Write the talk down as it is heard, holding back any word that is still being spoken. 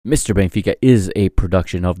Mr. Benfica is a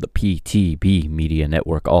production of the PTB Media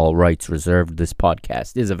Network. All rights reserved. This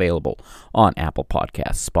podcast is available on Apple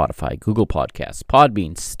Podcasts, Spotify, Google Podcasts,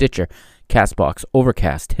 Podbean, Stitcher, Castbox,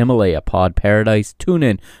 Overcast, Himalaya, Pod Paradise,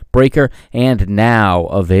 TuneIn, Breaker, and now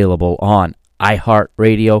available on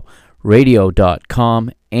iHeartRadio, radio.com,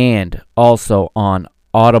 and also on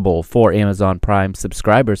Audible for Amazon Prime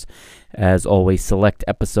subscribers. As always, select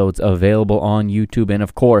episodes available on YouTube and,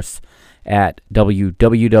 of course, at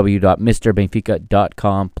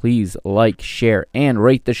www.mrbenfica.com. Please like, share, and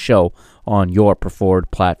rate the show on your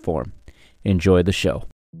preferred platform. Enjoy the show.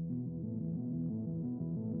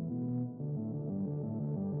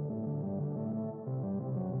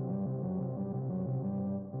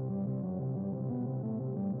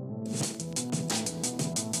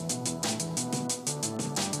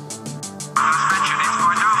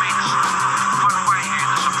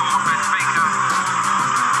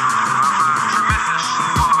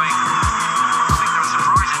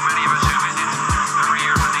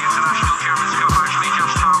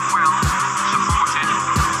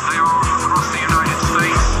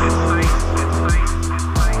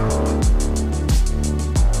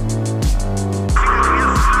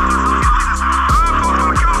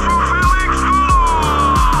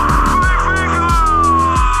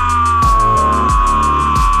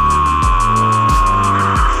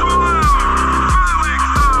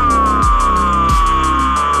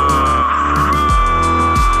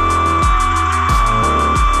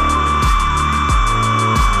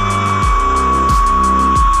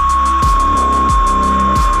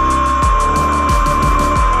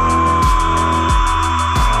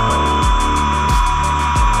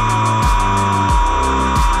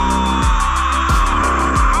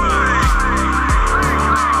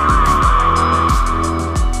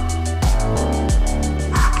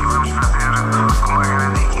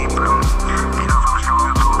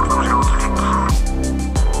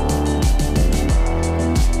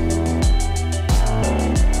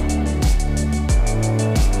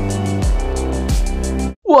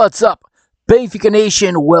 What's up, Benfica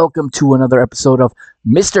Nation? Welcome to another episode of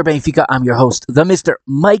Mr. Benfica. I'm your host, the Mr.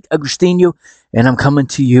 Mike Agostinho, and I'm coming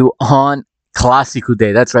to you on Clásico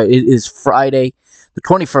Day. That's right, it is Friday, the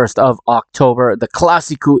 21st of October. The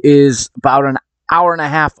Clásico is about an hour and a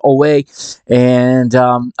half away, and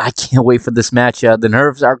I can't wait for this match. The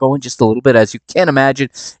nerves are going just a little bit, as you can imagine.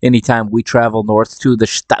 Anytime we travel north to the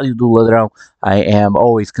Estádio do Ladrão, I am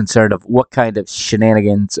always concerned of what kind of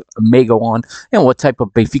shenanigans may go on and what type of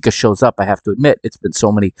Benfica shows up. I have to admit, it's been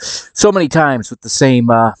so many times with the same,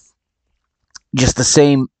 just the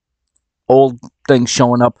same old things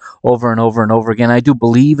showing up over and over and over again. I do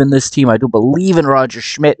believe in this team. I do believe in Roger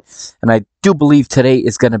Schmidt, and I do believe today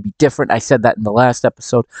is going to be different. I said that in the last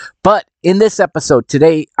episode, but in this episode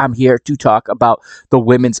today, I'm here to talk about the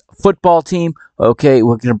women's football team. Okay,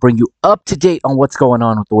 we're going to bring you up to date on what's going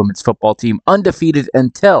on with the women's football team, undefeated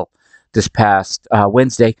until this past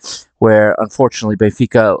Wednesday, where unfortunately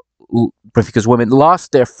Benfica's women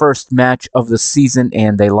lost their first match of the season,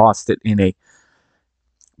 and they lost it in a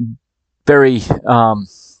very, I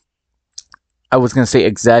was going to say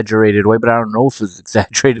exaggerated way, but I don't know if it's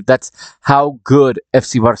exaggerated. That's how good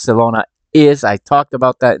FC Barcelona is. I talked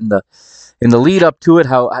about that in the lead up to it,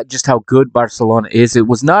 how good Barcelona is. It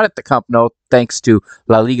was not at the Camp Nou, thanks to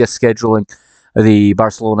La Liga scheduling the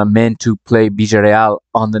Barcelona men to play Villarreal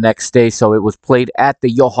on the next day, so it was played at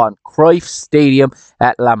the Johan Cruyff Stadium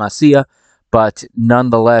at La Masia, but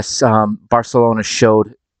nonetheless, Barcelona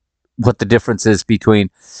showed what the difference is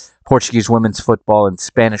between Portuguese women's football and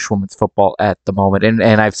Spanish women's football at the moment.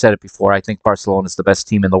 And I've said it before, I think Barcelona is the best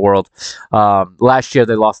team in the world. Last year,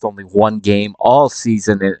 they lost only one game all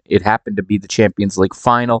season. It happened to be the Champions League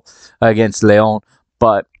final against León.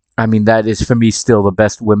 But, I mean, that is, for me, still the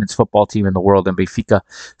best women's football team in the world. And Benfica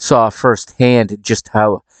saw firsthand just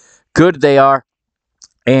how good they are.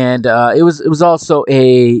 And it was also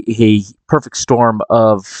a perfect storm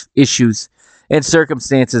of issues and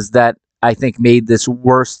circumstances that I think made this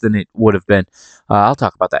worse than it would have been. I'll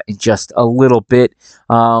talk about that in just a little bit.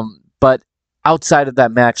 But outside of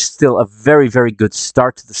that match, still a very, very good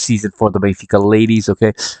start to the season for the Benfica ladies,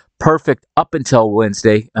 okay? Perfect up until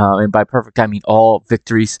Wednesday. And by perfect, I mean all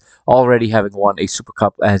victories, already having won a Super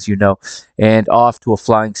Cup, as you know, and off to a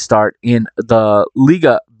flying start in the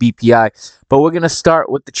Liga BPI. But we're going to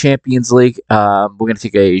start with the Champions League. We're going to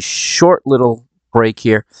take a short little break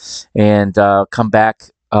here and come back.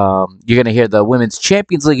 You're going to hear the Women's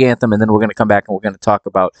Champions League anthem, and then we're going to come back and we're going to talk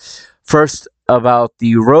about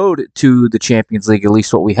the road to the Champions League, at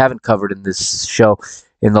least what we haven't covered in this show.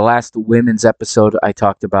 In the last women's episode, I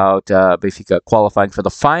talked about Benfica qualifying for the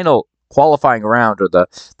final qualifying round or the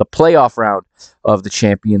playoff round of the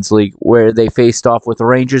Champions League where they faced off with the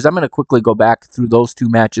Rangers. I'm going to quickly go back through those two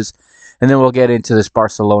matches, and then we'll get into this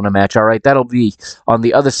Barcelona match. All right, that'll be on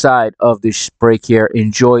the other side of this break here.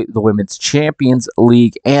 Enjoy the Women's Champions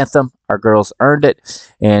League anthem. Our girls earned it,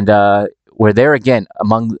 and we're there again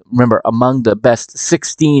among the best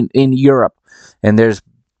 16 in Europe, and there's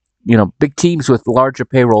big teams with larger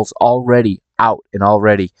payrolls already out and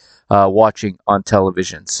already watching on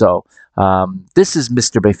television. So this is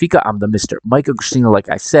Mr. Benfica. I'm the Mr. Mike Agostino. Like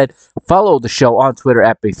I said, follow the show on Twitter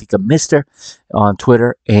at Benfica Mister on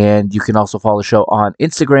Twitter, and you can also follow the show on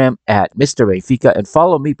Instagram at Mr. Benfica, and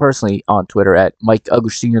follow me personally on Twitter at Mike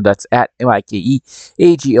Agostino. That's at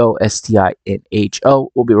MikeAgostinho.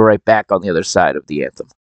 We'll be right back on the other side of the anthem.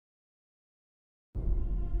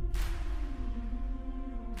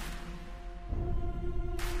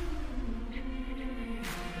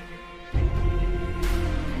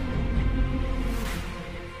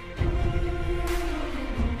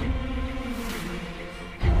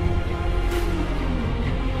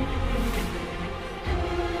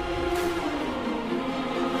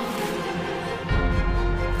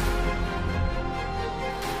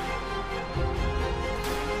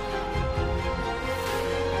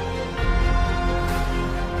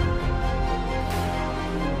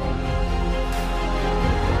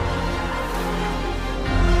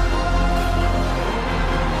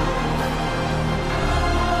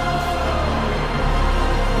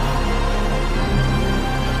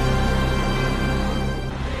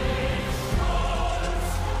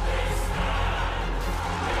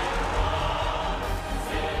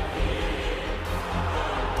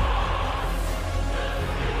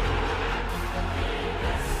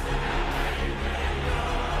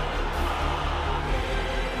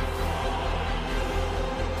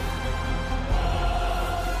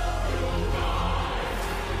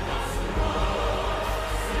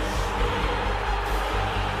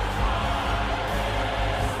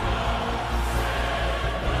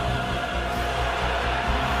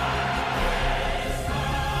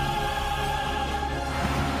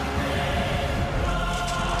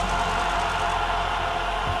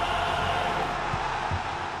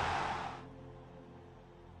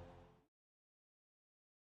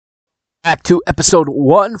 Back to episode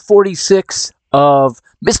 146 of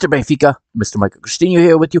Mr. Benfica. Mr. Mike Agostino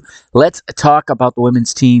here with you. Let's talk about the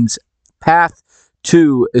women's team's path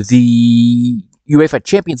to the UEFA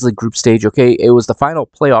Champions League group stage. Okay, it was the final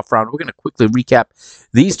playoff round. We're going to quickly recap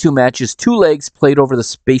these two matches. Two legs played over the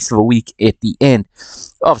space of a week at the end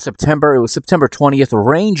of September. It was September 20th.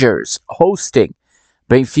 Rangers hosting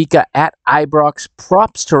Benfica at Ibrox.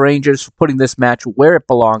 Props to Rangers for putting this match where it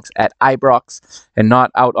belongs, at Ibrox, and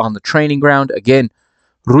not out on the training ground. Again,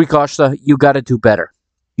 Rui Costa, you got to do better.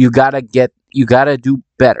 You got to do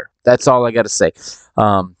better. That's all I got to say.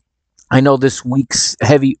 I know this week's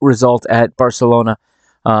heavy result at Barcelona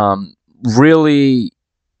really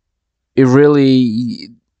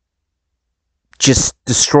just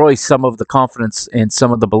destroys some of the confidence and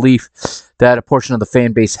some of the belief that a portion of the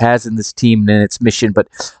fan base has in this team and its mission. But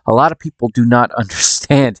a lot of people do not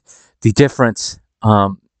understand the difference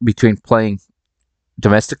between playing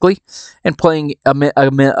domestically and playing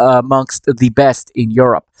amongst the best in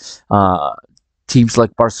Europe. Teams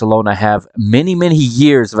like Barcelona have many, many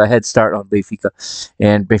years of a head start on Benfica,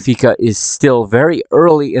 and Benfica is still very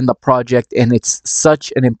early in the project, and it's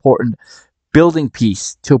such an important building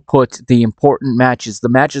piece to put the important matches, the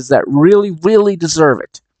matches that really, really deserve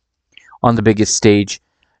it, on the biggest stage.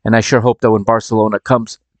 And I sure hope that when Barcelona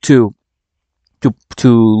comes to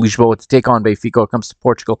Lisboa to take on Benfica, or comes to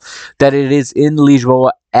Portugal, that it is in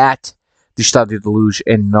Lisboa at the Estádio da Luz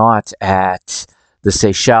and not at the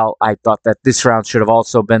Seixal. I thought that this round should have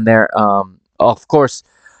also been there. Of course,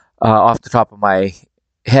 off the top of my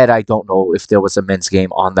head, I don't know if there was a men's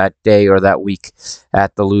game on that day or that week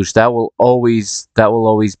at the Luz. That will always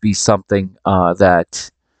be something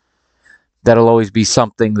that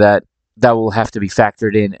will have to be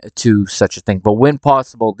factored in to such a thing. But when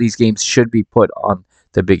possible, these games should be put on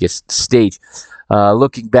the biggest stage.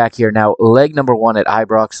 Looking back here now, leg number one at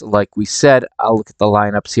Ibrox, like we said, I'll look at the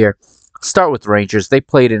lineups here. Start with Rangers. They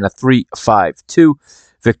played in a 3-5-2.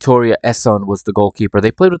 Victoria Esson was the goalkeeper.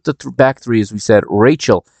 They played with the back three, as we said: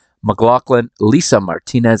 Rachel McLaughlin, Lisa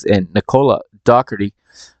Martinez, and Nicola Doherty.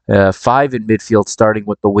 Five in midfield, starting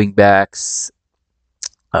with the wingbacks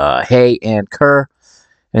Hay and Kerr.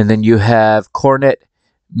 And then you have Cornet,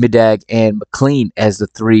 Midag, and McLean as the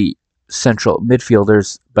three central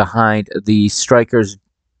midfielders behind the strikers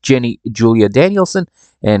Jenny Julia Danielson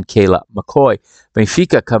and Kayla McCoy.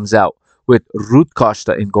 Benfica comes out with Ruth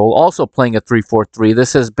Costa in goal, also playing a 3-4-3.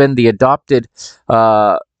 This has been the adopted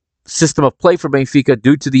system of play for Benfica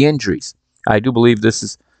due to the injuries. I do believe this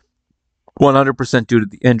is 100% due to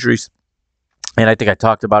the injuries, and I think I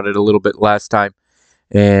talked about it a little bit last time.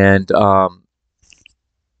 And the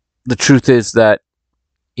truth is that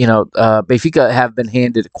Benfica have been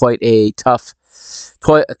handed quite a tough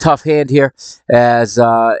hand here,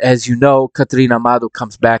 as you know, Catarina Amado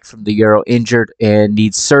comes back from the Euro injured and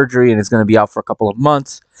needs surgery and is going to be out for a couple of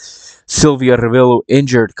months. Silvia Revello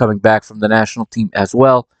injured, coming back from the national team as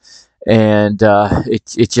well, and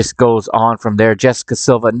it just goes on from there. Jessica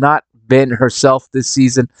Silva not been herself this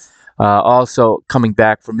season, also coming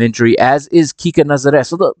back from injury, as is Kika Nazaré.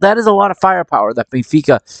 So that is a lot of firepower that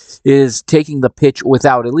Benfica is taking the pitch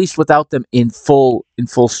without, at least without them in full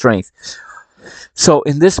strength. So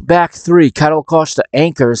in this back three, Carol Costa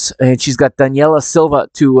anchors, and she's got Daniela Silva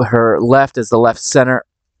to her left as the left center,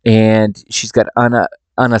 and she's got Ana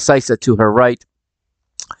Saiza to her right.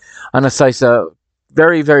 Ana Saiza,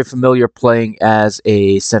 very, very familiar playing as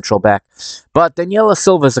a central back. But Daniela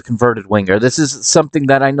Silva is a converted winger. This is something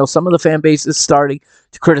that I know some of the fan base is starting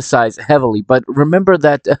to criticize heavily. But remember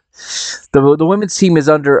that the women's team is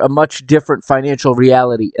under a much different financial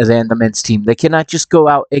reality than the men's team. They cannot just go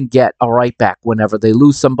out and get a right back whenever they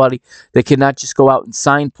lose somebody. They cannot just go out and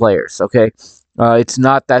sign players, okay? It's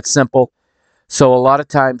not that simple. So a lot of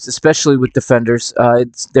times, especially with defenders,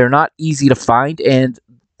 they're not easy to find, and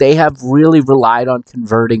they have really relied on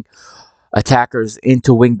converting attackers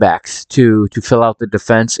into wingbacks to fill out the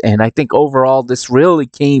defense. And I think overall this really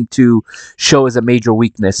came to show as a major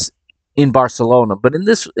weakness in Barcelona. But in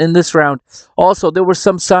this round, also there were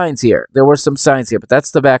some signs here. But that's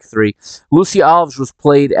the back three. Lucia Alves was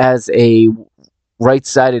played as a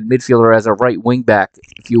right-sided midfielder, as a right wingback,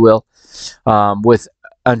 if you will, with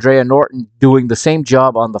Andrea Norton doing the same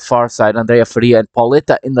job on the far side, Andrea Faria and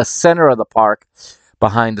Pauleta in the center of the park,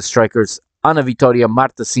 behind the strikers Ana Vitoria,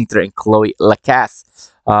 Marta Sintra, and Chloe Lacasse.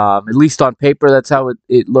 At least on paper, that's how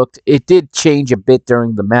it looked. It did change a bit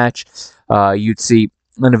during the match. You'd see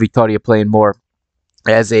Ana Vitoria playing more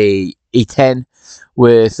as a 10,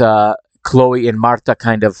 with Chloe and Marta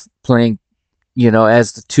kind of playing,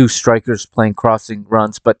 as the two strikers playing crossing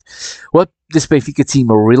runs. But what this Benfica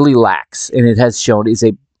team really lacks, and it has shown,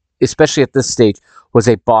 especially at this stage, was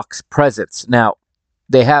a box presence. Now,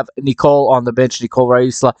 they have Nicole on the bench, Nicole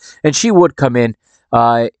Raisla, and she would come in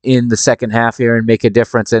the second half here and make a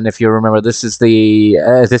difference. And if you remember, this is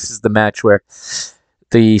the match where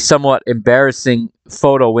the somewhat embarrassing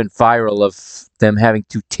photo went viral of them having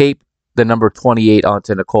to tape the number 28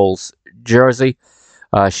 onto Nicole's jersey.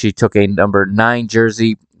 She took a number 9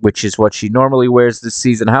 jersey, which is what she normally wears this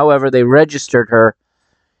season. However, they registered her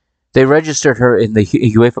in the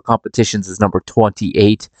UEFA competitions as number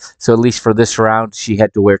 28. So at least for this round, she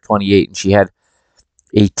had to wear 28, and she had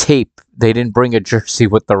a tape. They didn't bring a jersey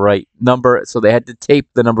with the right number, so they had to tape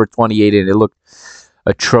the number 28 in. It looked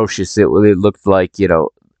atrocious. It looked like,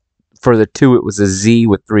 for the 2, it was a Z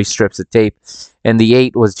with 3 strips of tape, and the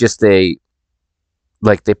 8 was just they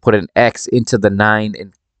put an X into the 9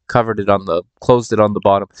 and closed it on the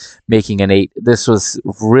bottom, making an 8. This was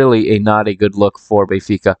really not a good look for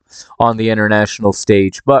Benfica on the international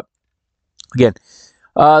stage. But again,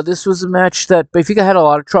 this was a match that Benfica had a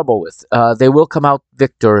lot of trouble with. They will come out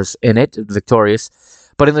victorious.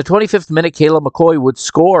 But in the 25th minute, Kayla McCoy would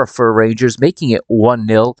score for Rangers, making it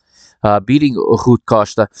 1-0, beating Ruth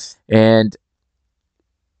Costa. And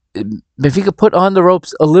Benfica put on the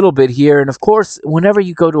ropes a little bit here. And of course, whenever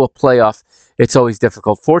you go to a playoff, it's always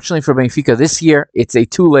difficult. Fortunately for Benfica, this year, it's a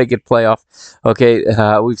 2-legged playoff. Okay,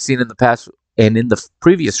 we've seen in the past and in the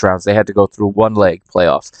previous rounds, they had to go through 1-leg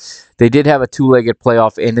playoffs. They did have a 2-legged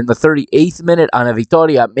playoff, and in the 38th minute, Ana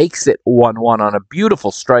Vitoria makes it 1-1 on a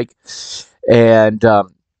beautiful strike and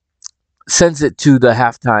sends it to the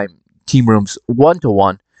halftime team rooms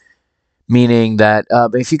 1-1. Meaning that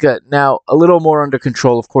Benfica now a little more under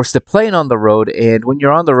control. Of course, they're playing on the road, and when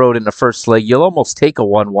you're on the road in the first leg, you'll almost take a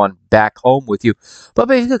 1-1 back home with you. But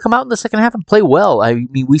Benfica come out in the second half and play well. I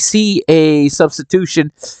mean, we see a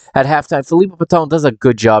substitution at halftime. Felipe Patão does a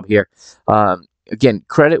good job here. Again,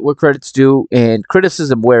 credit where credit's due, and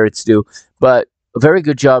criticism where it's due. But a very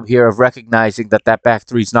good job here of recognizing that back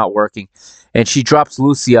three is not working. And she drops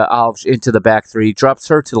Lucia Alves into the back three, drops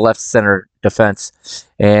her to the left center defense,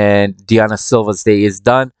 and Diana Silva's day is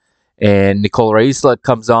done. And Nicole Raisla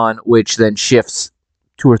comes on, which then shifts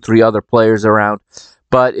 2 or 3 other players around.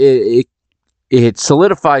 But it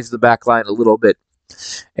solidifies the back line a little bit.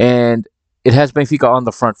 And it has Benfica on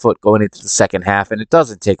the front foot going into the second half, and it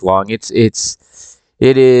doesn't take long. It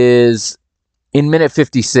is in minute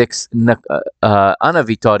 56, Ana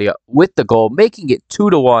Vitória with the goal, making it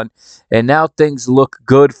 2-1. And now things look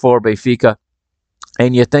good for Benfica.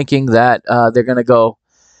 And you're thinking that they're going to go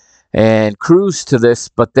and cruise to this.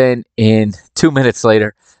 But then in 2 minutes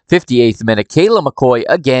later, 58th minute, Kayla McCoy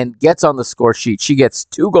again gets on the score sheet. She gets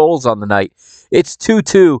 2 goals on the night. It's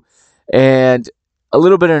 2-2. And a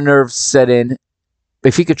little bit of nerves set in.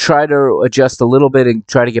 Benfica try to adjust a little bit and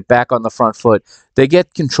try to get back on the front foot. They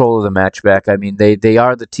get control of the match back. I mean, they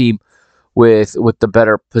are the team with the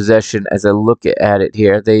better possession. As I look at it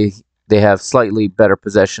here, they have slightly better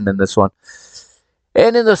possession in this one.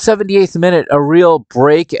 And in the 78th minute, a real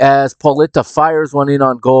break as Paulita fires one in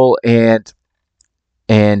on goal, and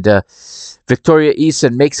Victoria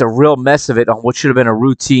Eason makes a real mess of it on what should have been a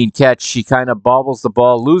routine catch. She kind of bobbles the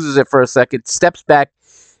ball, loses it for a second, steps back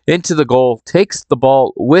into the goal, takes the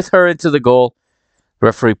ball with her into the goal.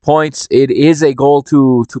 Referee points. It is a goal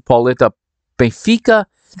to Paulita. Benfica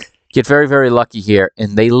get very, very lucky here,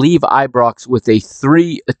 and they leave Ibrox with a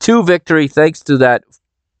 3-2 victory thanks to that,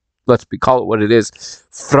 call it what it is,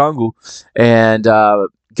 frango. And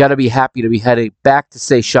got to be happy to be heading back to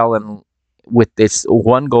Seychelles with this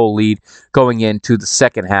 1-goal lead going into the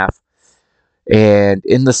second half. And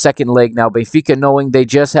in the second leg now, Benfica knowing they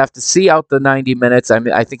just have to see out the 90 minutes. I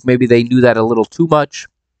mean, I think maybe they knew that a little too much.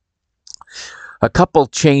 A couple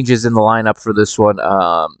changes in the lineup for this one.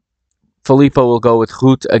 Filippo will go with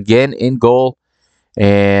Ruth again in goal.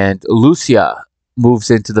 And Lucia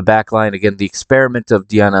moves into the back line. Again, the experiment of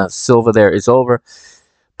Diana Silva there is over.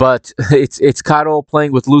 But it's Caro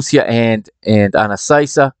playing with Lucia and Ana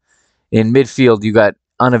Saisa. In midfield, you got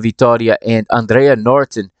Ana Vitória and Andrea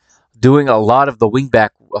Norton doing a lot of the wingback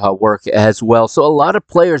work as well. So a lot of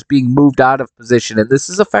players being moved out of position, and this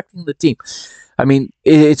is affecting the team. I mean,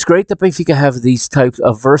 it's great that Benfica have these types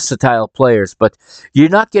of versatile players, but you're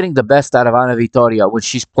not getting the best out of Ana Vitória when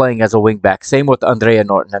she's playing as a wingback. Same with Andrea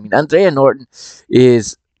Norton. I mean, Andrea Norton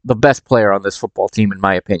is the best player on this football team, in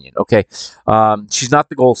my opinion. Okay, she's not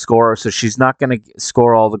the goal scorer, so she's not going to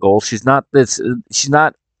score all the goals. She's not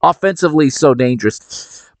offensively so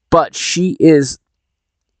dangerous, but she is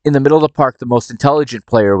in the middle of the park the most intelligent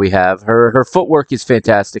player we have. Her footwork is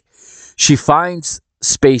fantastic. She finds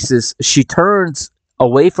spaces. She turns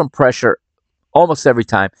away from pressure almost every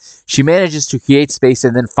time. She manages to create space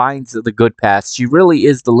and then finds the good pass. She really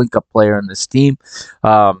is the link-up player in this team.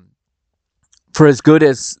 For as good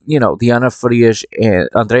as, the Ana Frias and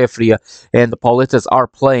Andrea Fria and the Paulitas are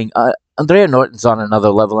playing, Andrea Norton's on another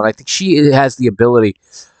level, and I think she has the ability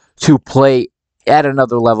to play at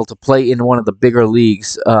another level, to play in one of the bigger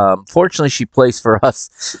leagues. Fortunately, she plays for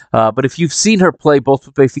us. But if you've seen her play both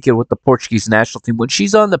with Benfica and with the Portuguese national team, when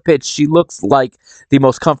she's on the pitch, she looks like the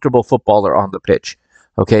most comfortable footballer on the pitch.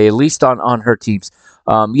 Okay, at least on her teams.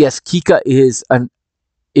 Yes, Kika is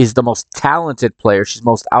the most talented player. She's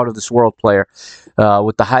most out-of-this-world player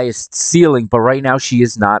with the highest ceiling. But right now, she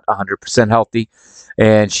is not 100% healthy.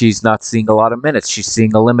 And she's not seeing a lot of minutes. She's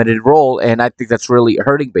seeing a limited role, and I think that's really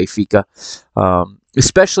hurting Benfica,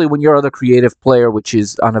 especially when your other creative player, which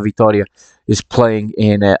is Ana Vitória, is playing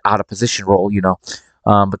in an out-of-position role,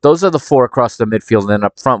 But those are the 4 across the midfield. And then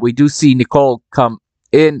up front, we do see Nicole come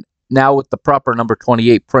in now with the proper number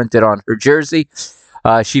 28 printed on her jersey.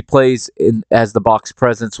 She plays as the box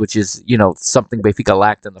presence, which is, something Benfica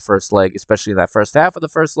lacked in the first leg, especially in that first half of the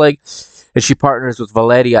first leg. And she partners with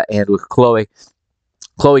Valeria and with Chloe.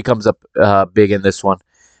 Chloe comes up big in this one,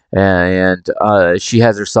 and she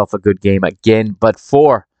has herself a good game again. But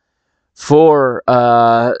for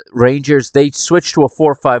Rangers, they switched to a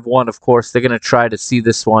 4-5-1, of course. They're going to try to see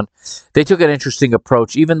this one. They took an interesting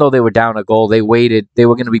approach. Even though they were down a goal, they waited. They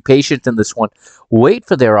were going to be patient in this one, wait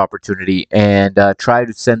for their opportunity, and try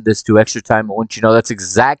to send this to extra time. And that's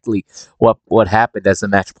exactly what happened as the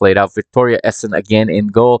match played out. Victoria Essen again in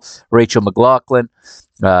goal. Rachel McLaughlin,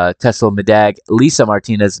 Tessel Medag, Lisa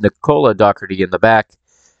Martinez, Nicola Doherty in the back.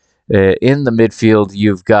 In the midfield,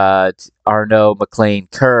 you've got Arnaud, McLean,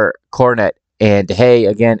 Kerr, Cornet, and Hay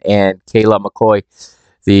again, and Kayla McCoy,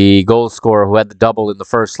 the goal scorer who had the double in the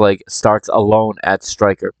first leg, starts alone at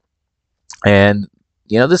striker. And,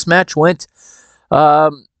 this match went,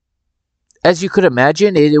 as you could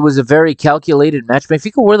imagine, it was a very calculated match.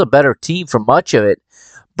 Benfica were the better team for much of it.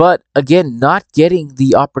 But, again, not getting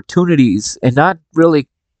the opportunities and not really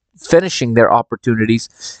finishing their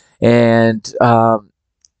opportunities. And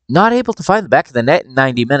not able to find the back of the net in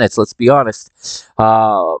 90 minutes, let's be honest.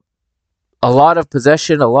 A lot of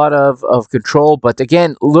possession, a lot of control, but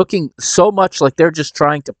again, looking so much like they're just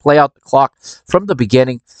trying to play out the clock from the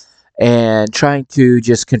beginning and trying to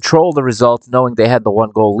just control the result, knowing they had the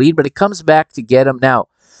 1-goal lead, but it comes back to get them now.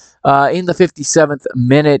 In the 57th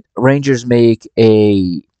minute, Rangers make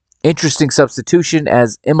a interesting substitution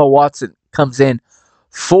as Emma Watson comes in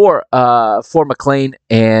for McLean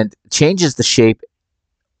and changes the shape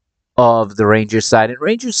of the Rangers side, and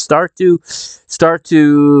Rangers start to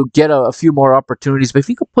get a few more opportunities. But if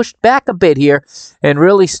you could push back a bit here and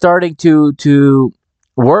really starting to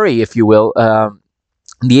worry, if you will.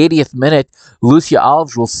 In the 80th minute, Lucia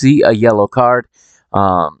Alves will see a yellow card,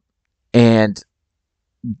 and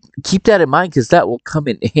keep that in mind because that will come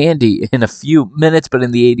in handy in a few minutes. But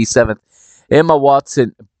in the 87th, Emma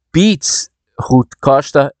Watson beats Ruth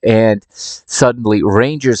Costa, and suddenly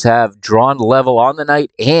Rangers have drawn level on the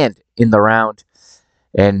night and in the round.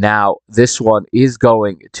 And now this one is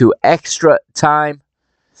going to extra time.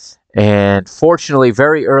 And fortunately,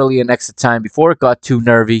 very early in extra time, before it got too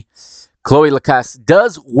nervy, Chloe Lacasse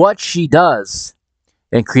does what she does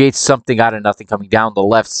and creates something out of nothing, coming down the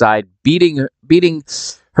left side, beating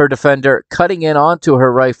her defender, cutting in onto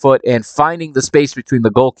her right foot, and finding the space between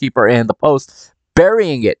the goalkeeper and the post,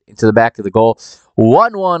 burying it into the back of the goal.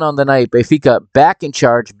 1-1 on the night. Benfica back in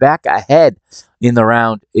charge, back ahead in the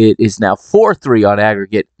round. It is now 4-3 on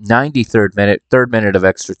aggregate, 93rd minute, third minute of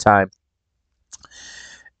extra time.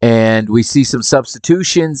 And we see some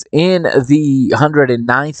substitutions in the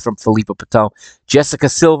 109th from Philippa Patão. Jessica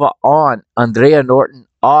Silva on, Andrea Norton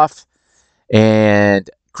off, and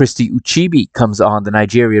Christy Uchibi comes on. The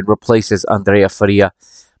Nigerian replaces Andrea Faria.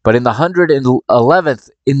 But in the 111th,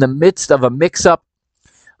 in the midst of a mix-up,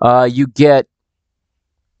 you get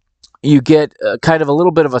kind of a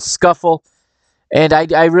little bit of a scuffle. And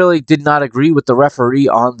I really did not agree with the referee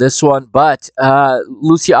on this one, but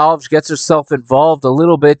Lucia Alves gets herself involved a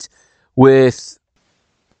little bit with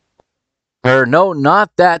her. No,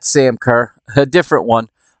 not that Sam Kerr, a different one.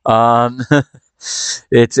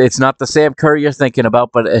 It's not the Sam Kerr you're thinking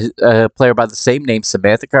about, but a player by the same name,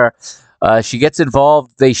 Samantha Kerr. She gets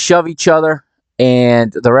involved. They shove each other,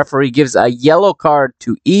 and the referee gives a yellow card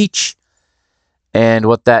to each. And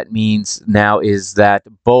what that means now is that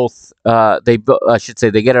they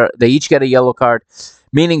each get a yellow card,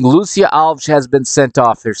 meaning Lucia Alves has been sent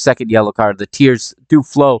off, her second yellow card. The tears do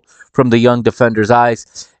flow from the young defender's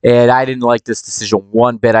eyes, and I didn't like this decision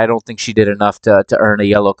one bit. I don't think she did enough to earn a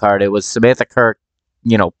yellow card. It was Samantha Kerr,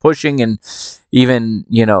 pushing and even,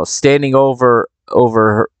 standing over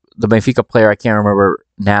the Benfica player. I can't remember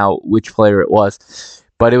now which player it was,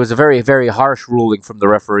 but it was a very, very harsh ruling from the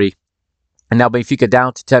referee. And now Benfica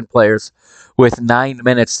down to 10 players with 9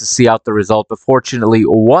 minutes to see out the result. But fortunately,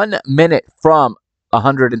 1 minute from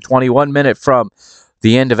 121 minute from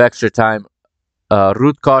the end of extra time,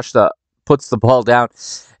 Ruth Costa puts the ball down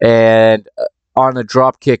and on a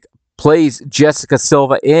drop kick plays Jessica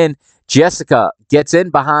Silva in. Jessica gets in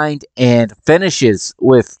behind and finishes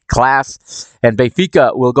with class. And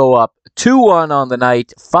Benfica will go up 2-1 on the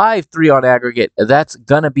night, 5-3 on aggregate. That's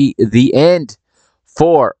going to be the end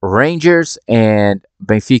for Rangers, and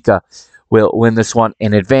Benfica will win this one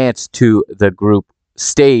and advance to the group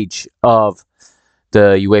stage of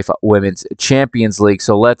the UEFA Women's Champions League.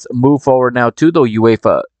 So let's move forward now to the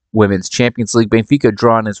UEFA Women's Champions League. Benfica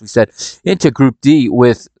drawn, as we said, into Group D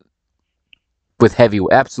with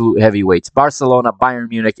absolute heavyweights: Barcelona, Bayern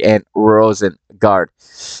Munich, and Rosengard.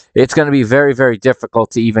 It's going to be very, very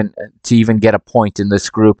difficult to even get a point in this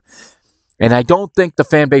group. And I don't think the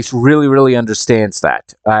fan base really, really understands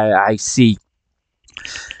that. I see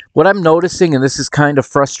what I'm noticing, and this is kind of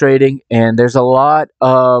frustrating. And there's a lot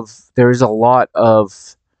of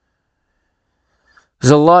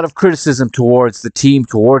criticism towards the team,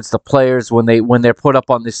 towards the players when they're put up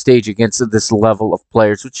on this stage against this level of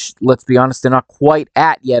players. Which, let's be honest, they're not quite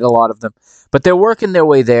at yet. A lot of them, but they're working their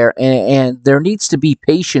way there. And there needs to be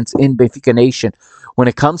patience in Benfica Nation when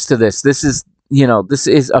it comes to this. This is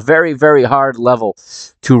a very, very hard level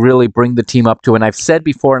to really bring the team up to. And I've said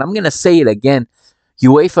before, and I'm going to say it again,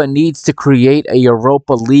 UEFA needs to create a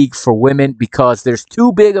Europa League for women because there's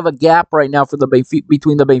too big of a gap right now for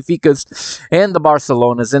between the Benficas and the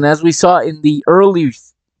Barcelonas. And as we saw in the early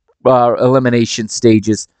elimination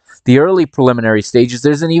stages, the early preliminary stages,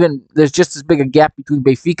 there's just as big a gap between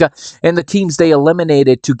Benfica and the teams they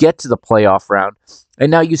eliminated to get to the playoff round. And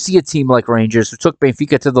now you see a team like Rangers who took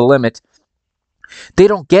Benfica to the limit. They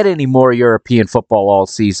don't get any more European football all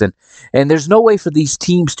season. And there's no way for these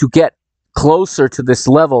teams to get closer to this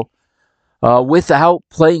level without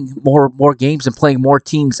playing more games and playing more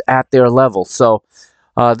teams at their level. So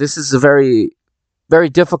this is a very, very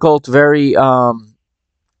difficult, very,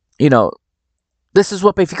 this is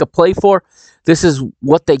what Benfica play for. This is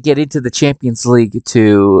what they get into the Champions League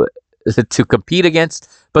to compete against.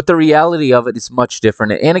 But the reality of it is much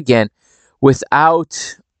different. And again,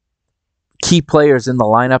 without key players in the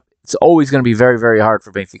lineup, it's always going to be very, very hard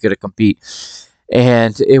for Benfica to compete.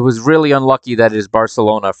 And it was really unlucky that it is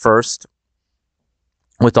Barcelona first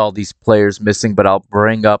with all these players missing, but I'll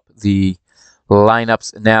bring up the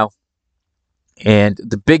lineups now. And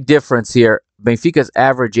the big difference here, Benfica's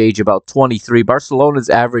average age about 23, Barcelona's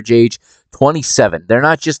average age 27. They're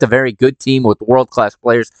not just a very good team with world-class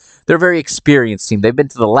players. They're a very experienced team. They've been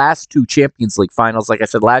to the last 2 Champions League finals. Like I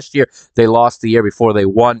said, last year, they lost. The year before, they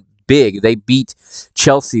won big. They beat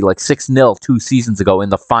Chelsea like 6-0 2 seasons ago in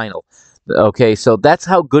the final. Okay, so that's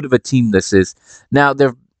how good of a team this is. Now,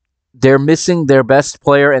 they're missing their best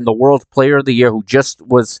player and the World Player of the Year, who just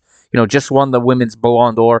won the Women's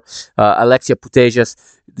Ballon d'Or, Alexia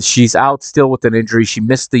Putellas. She's out still with an injury. She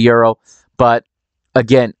missed the Euro, but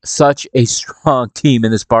again, such a strong team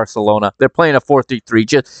in this Barcelona. They're playing a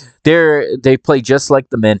 4-3-3. They play just like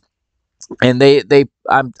the men, and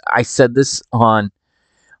I said this on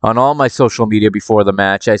all my social media before the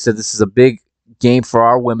match. I said this is a big game for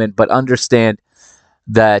our women, but understand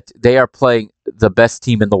that they are playing the best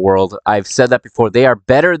team in the world. I've said that before. They are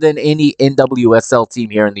better than any NWSL team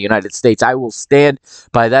here in the United States. I will stand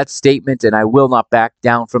by that statement, and I will not back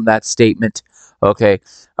down from that statement. Okay.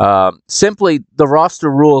 Simply, the roster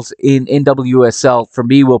rules in NWSL, for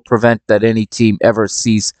me, will prevent that any team has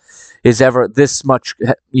this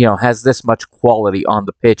much quality on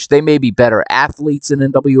the pitch. They may be better athletes in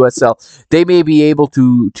NWSL. They may be able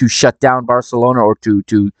to shut down Barcelona or to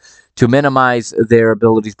minimize their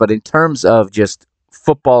abilities, but in terms of just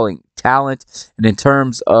footballing talent and in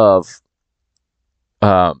terms of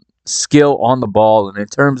skill on the ball and in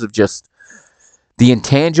terms of just the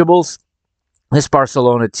intangibles, this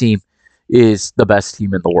Barcelona team is the best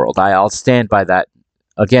team in the world. I'll stand by that.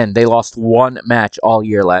 Again, they lost 1 match all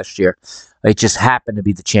year last year. It just happened to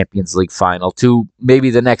be the Champions League final to maybe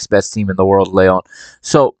the next best team in the world, Leon.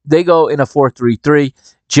 So they go in a 4-3-3.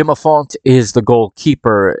 Gemma Font is the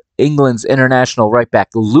goalkeeper. England's international right back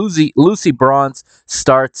Lucy Bronze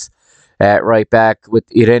starts at right back with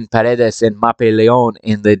Irene Paredes and Mape Leon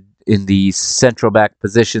in the central back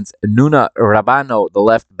positions. Nuna Rabano, the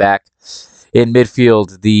left back. In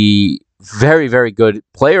midfield, the very, very good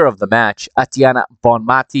player of the match, Atiana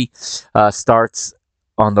Bonmati, starts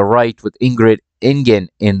on the right with Ingrid Ingen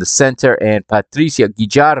in the center and Patricia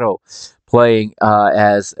Guijarro playing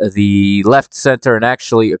as the left center. And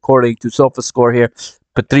actually, according to SofaScore here,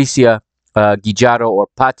 Patricia Guijarro, or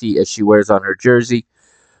Patti as she wears on her jersey,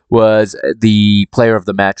 was the player of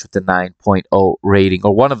the match with the 9.0 rating.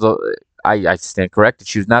 Or one of the, I stand corrected,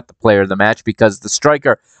 she was not the player of the match because the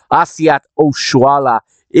striker, Asiat Oshuala,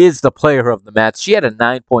 is the player of the match. She had a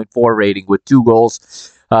 9.4 rating with 2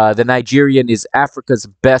 goals. The Nigerian is Africa's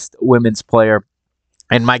best women's player.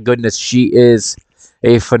 And my goodness, she is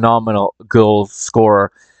a phenomenal goal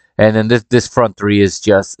scorer. And then this front three is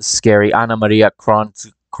just scary. Anna Maria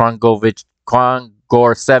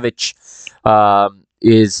Krongorcevic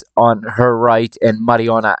is on her right, and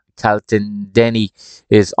Mariona Caltendeni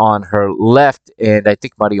is on her left. And I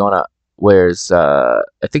think Mariona wears,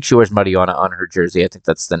 she wears Mariona on her jersey. I think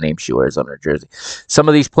that's the name she wears on her jersey. Some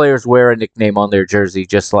of these players wear a nickname on their jersey,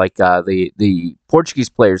 just like the Portuguese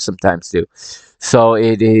players sometimes do. So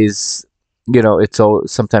it is,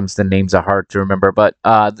 sometimes the names are hard to remember. But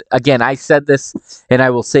again, I said this, and I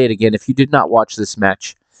will say it again. If you did not watch this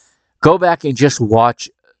match, go back and just watch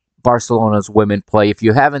Barcelona's women play. If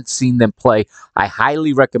you haven't seen them play, I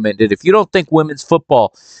highly recommend it. If you don't think women's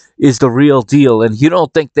football is the real deal and you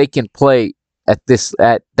don't think they can play at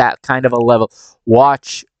that kind of a level,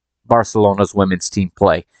 watch Barcelona's women's team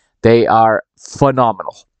play. They are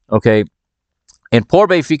phenomenal. Okay. And poor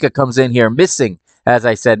Benfica comes in here missing, as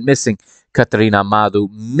I said, missing Catarina Madu,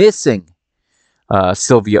 missing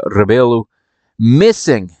Silvia Rebelo,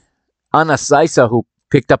 missing Ana Saisa, who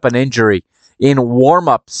picked up an injury in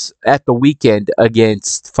warm-ups at the weekend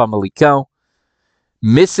against Famalicão,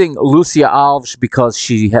 missing Lucia Alves because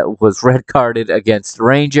she was red-carded against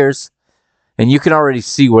Rangers, and you can already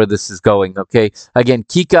see where this is going, okay? Again,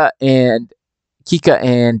 Kika and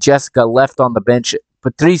Jessica left on the bench.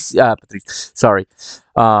 Felipa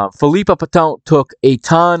Patão took a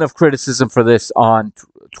ton of criticism for this on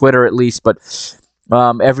Twitter, at least, but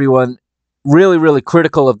everyone really, really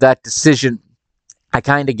critical of that decision. I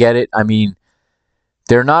kind of get it. I mean,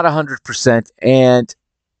 they're not 100%, and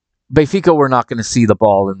Benfica were not going to see the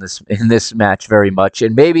ball in this match very much.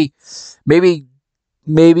 And maybe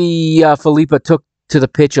Felipa took to the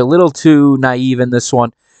pitch a little too naive in this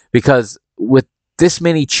one, because with this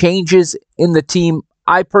many changes in the team,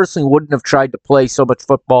 I personally wouldn't have tried to play so much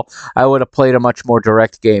football. I would have played a much more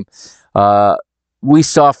direct game. We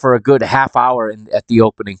saw for a good half hour at the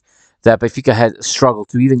opening that Benfica had struggled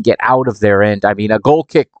to even get out of their end. I mean, a goal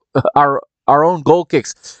kick, our own goal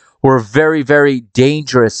kicks were very, very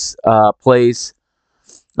dangerous plays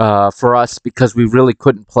for us because we really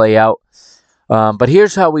couldn't play out. But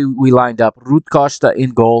here's how we lined up. Ruud Costa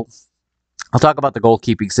in goal. I'll talk about the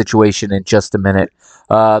goalkeeping situation in just a minute.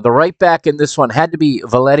 The right back in this one had to be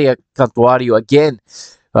Valeria Cantuario. Again,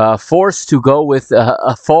 forced to go with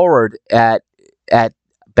a forward at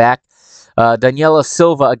back. Daniela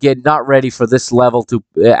Silva, again, not ready for this level to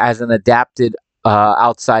as an adapted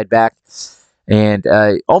outside back. And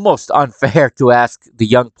almost unfair to ask the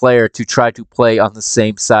young player to try to play on the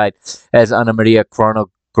same side as Ana Maria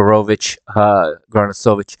Granosovic.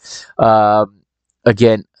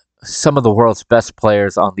 Again, some of the world's best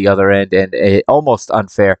players on the other end, and almost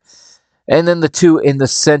unfair. And then the two in the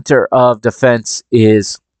center of defense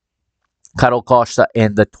is Carol Costa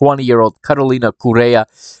and the 20-year-old Carolina Correa,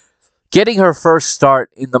 getting her first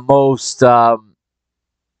start in the most,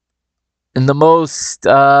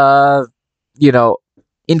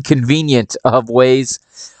 inconvenient of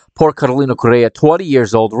ways. Poor Carolina Correa, 20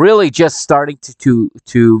 years old, really just starting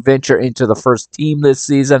to venture into the first team this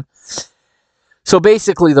season. So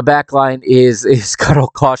basically, the back line is Carol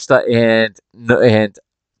Costa and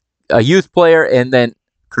a youth player, and then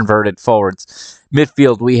converted forwards.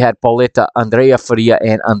 Midfield, we had Pauleta, Andrea Faria,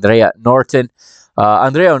 and Andrea Norton.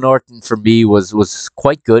 Andrea Norton, for me, was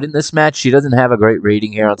quite good in this match. She doesn't have a great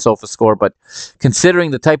rating here on SofaScore, but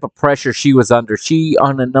considering the type of pressure she was under, she,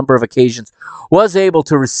 on a number of occasions, was able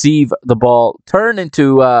to receive the ball, turn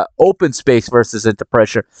into open space versus into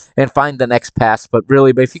pressure, and find the next pass. But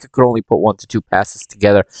really, Benfica could only put 1 to 2 passes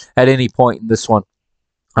together at any point in this one.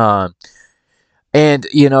 And,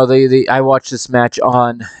 I watched this match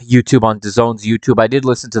on YouTube, on DAZN's YouTube. I did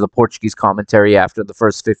listen to the Portuguese commentary after the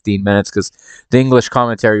first 15 minutes because the English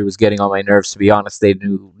commentary was getting on my nerves, to be honest. They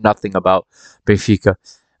knew nothing about Benfica.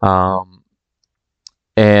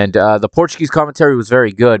 And the Portuguese commentary was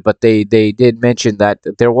very good, but they did mention that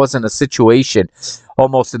there wasn't a situation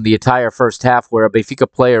almost in the entire first half where a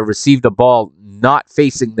Benfica player received a ball not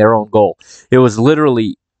facing their own goal. It was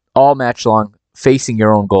literally all match long facing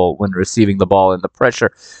your own goal when receiving the ball, and the pressure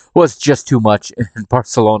was just too much in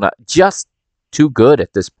Barcelona, just too good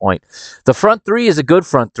at this point. The front three is a good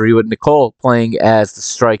front three with Nicole playing as the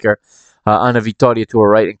striker, Ana Vitória to her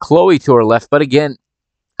right, and Chloe to her left. But again,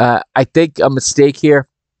 I think a mistake here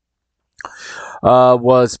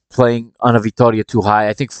was playing Ana Vitória too high.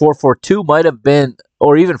 I think 4-4-2 might have been,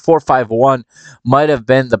 or even 4-5-1 might have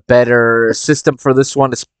been the better system for this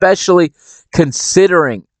one, especially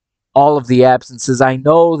considering all of the absences. I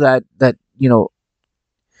know that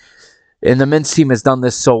and the men's team has done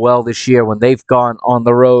this so well this year when they've gone on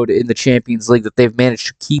the road in the Champions League that they've managed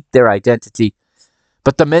to keep their identity.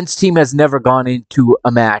 But the men's team has never gone into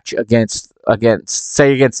a match against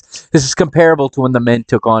this is comparable to when the men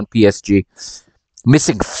took on PSG,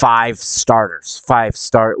 missing 5 starters,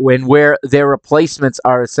 where their replacements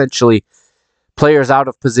are essentially players out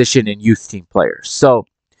of position and youth team players. So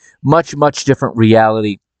much different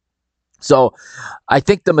reality. So I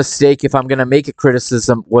think the mistake, if I'm going to make a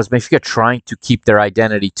criticism, was Benfica trying to keep their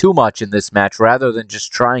identity too much in this match rather than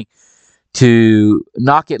just trying to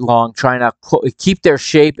knock it long, trying to keep their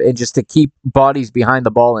shape and just to keep bodies behind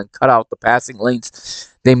the ball and cut out the passing lanes.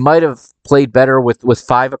 They might have played better with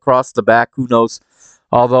 5 across the back, who knows,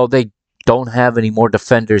 although they don't have any more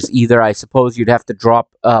defenders either. I suppose you'd have to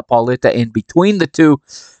drop Pauleta in between the two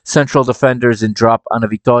central defenders and drop Ana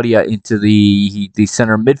Vitória into the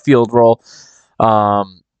center midfield role.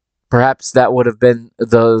 Perhaps that would have been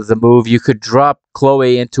the move. You could drop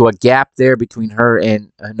Chloe into a gap there between her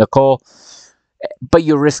and Nicole, but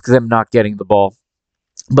you risk them not getting the ball.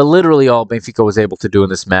 But literally all Benfica was able to do in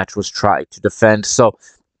this match was try to defend. So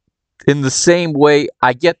in the same way,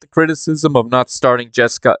 I get the criticism of not starting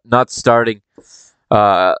Jessica, not starting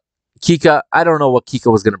Kika. I don't know what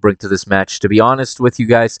Kika was going to bring to this match, to be honest with you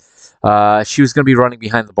guys. She was going to be running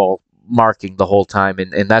behind the ball, marking the whole time,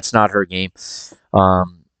 and that's not her game.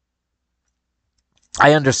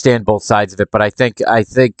 I understand both sides of it, but I think I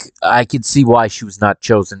can see why she was not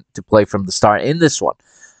chosen to play from the start in this one.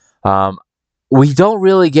 We don't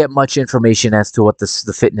really get much information as to what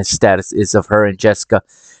the fitness status is of her and Jessica.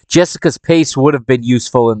 Jessica's pace would have been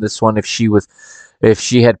useful in this one if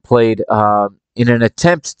she had played in an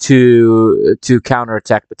attempt to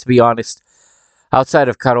counterattack. But to be honest, outside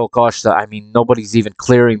of Carol Costa, I mean, nobody's even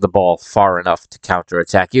clearing the ball far enough to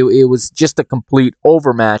counterattack. It was just a complete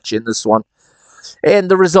overmatch in this one. And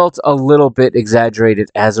the result's a little bit exaggerated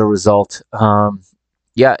as a result.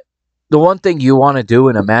 The one thing you want to do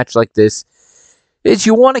in a match like this is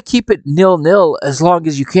you want to keep it 0-0 as long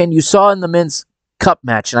as you can. You saw in the men's cup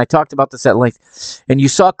match, and I talked about this at length, and you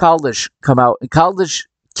saw Caldas come out, and Caldas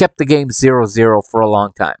kept the game 0-0 for a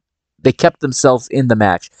long time. They kept themselves in the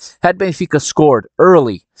match. Had Benfica scored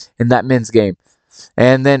early in that men's game,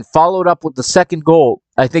 and then followed up with the second goal,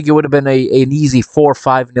 I think it would have been an easy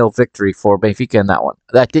 4-5-0 victory for Benfica in that one.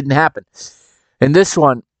 That didn't happen. In this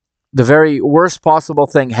one, the very worst possible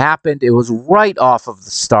thing happened. It was right off of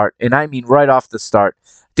the start, and I mean right off the start.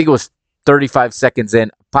 I think it was 35 seconds in.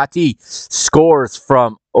 Pati scores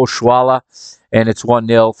from Oshuala, and it's 1-0.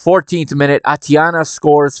 14th minute, Atiana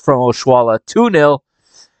scores from Oshuala, 2-0.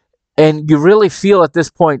 And you really feel at this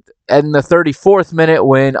point, in the 34th minute,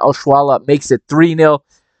 when Oshuala makes it 3-0,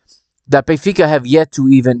 that Benfica have yet to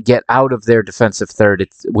even get out of their defensive third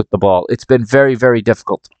with the ball. It's been very, very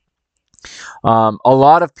difficult. A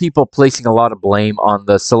lot of people placing a lot of blame on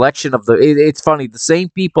the selection of it's funny, the same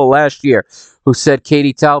people last year who said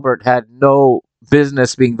Katie Talbert had no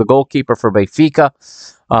business being the goalkeeper for Benfica.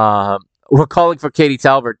 We're calling for Katie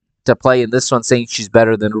Talbert to play in this one, saying she's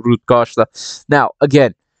better than Ruth Costa. Now,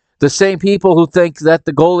 again, the same people who think that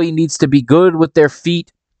the goalie needs to be good with their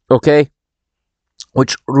feet, okay,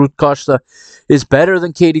 which Ruth Costa is better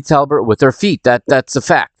than Katie Talbert with her feet. That's a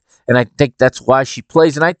fact. And I think that's why she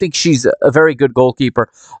plays. And I think she's a very good goalkeeper.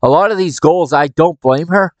 A lot of these goals, I don't blame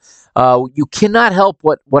her. You cannot help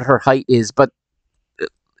what her height is. But,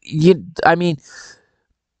 I mean,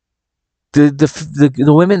 the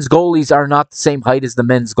women's goalies are not the same height as the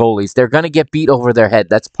men's goalies. They're going to get beat over their head.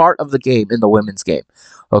 That's part of the game in the women's game.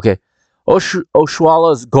 Okay.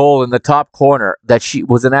 Oshuala's goal in the top corner, that she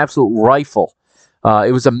was an absolute rifle.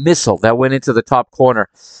 It was a missile that went into the top corner.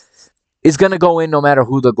 Is going to go in no matter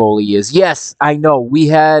who the goalie is. Yes, I know. We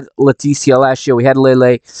had Leticia last year. We had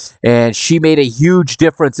Lele, and she made a huge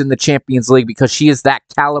difference in the Champions League because she is that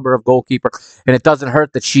caliber of goalkeeper, and it doesn't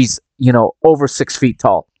hurt that she's, over 6 feet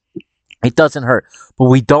tall. It doesn't hurt. But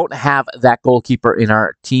we don't have that goalkeeper in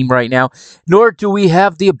our team right now, nor do we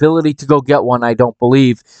have the ability to go get one, I don't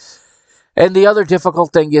believe. And the other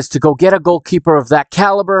difficult thing is to go get a goalkeeper of that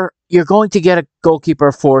caliber. You're going to get a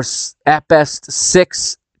goalkeeper for, at best,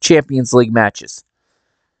 6 Champions League matches.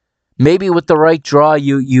 Maybe with the right draw,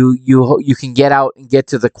 you can get out and get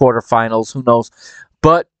to the quarterfinals. Who knows?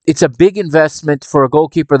 But it's a big investment for a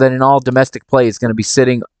goalkeeper that in all domestic play is going to be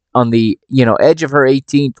sitting on the edge of her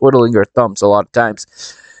 18, twiddling her thumbs a lot of times,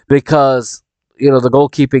 because the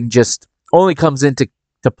goalkeeping just only comes into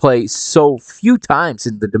play so few times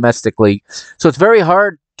in the domestic league. So it's very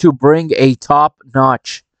hard to bring a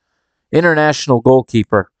top-notch international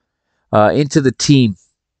goalkeeper into the team.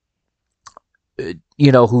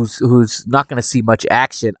 Who's not going to see much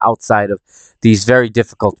action outside of these very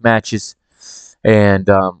difficult matches. And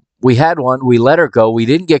we had one. We let her go. We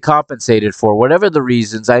didn't get compensated for whatever the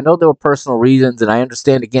reasons. I know there were personal reasons, and I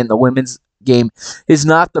understand, again, the women's game is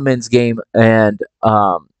not the men's game. And,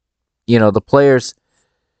 the players,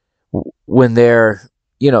 when they're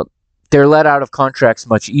let out of contracts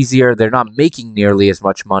much easier. They're not making nearly as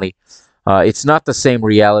much money. It's not the same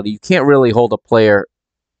reality. You can't really hold a player,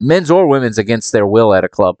 men's or women's, against their will at a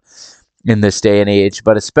club in this day and age,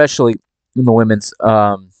 but especially in the women's,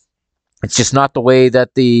 it's just not the way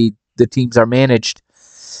that the teams are managed.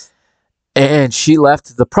 And she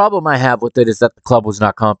left. The problem I have with it is that the club was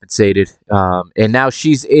not compensated, and now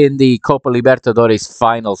she's in the Copa Libertadores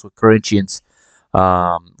finals with Corinthians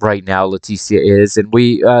right now. Leticia is, and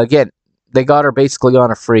we again, they got her basically on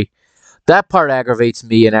a free. That part aggravates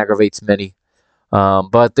me and aggravates many,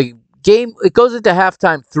 but the game, it goes into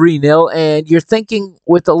halftime 3-0, and you're thinking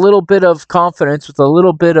with a little bit of confidence, with a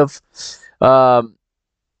little bit of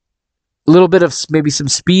maybe some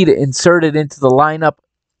speed inserted into the lineup,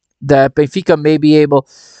 that Benfica may be able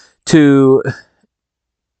to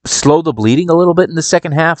slow the bleeding a little bit in the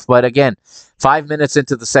second half. But again, 5 minutes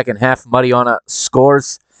into the second half, Mariana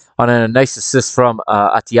scores on a nice assist from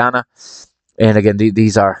Atiana. And again,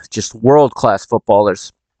 these are just world-class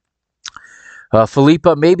footballers.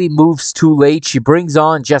 Felipa maybe moves too late. She brings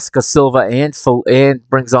on Jessica Silva and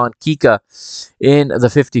brings on Kika in the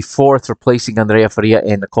 54th, replacing Andrea Faria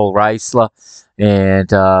and Nicole Reisler. And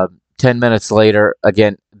 10 minutes later,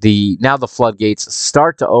 again, the floodgates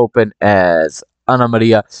start to open as Ana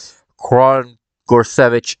Maria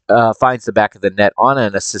Gorsevic finds the back of the net on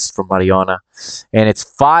an assist from Mariana. And it's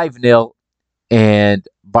 5-0, and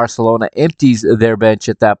Barcelona empties their bench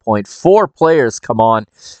at that point. 4 players come on.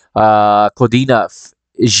 Codina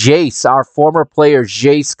Jace, our former player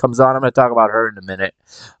Jace, comes on. I'm going to talk about her in a minute.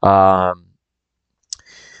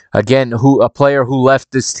 Again, a player who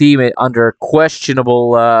left this team under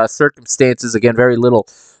questionable circumstances. Again, very little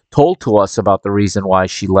told to us about the reason why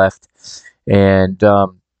she left, and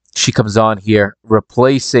she comes on here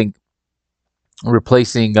replacing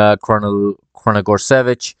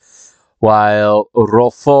Kronogorsevic, while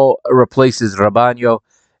Rolfo replaces Rabano,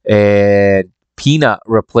 and Pina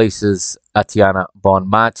replaces Atiana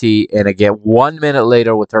Bonmati. And again, 1 minute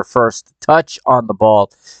later, with her first touch on the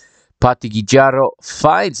ball, Pati Guijarro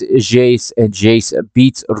finds Jace, and Jace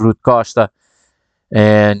beats Ruth Costa.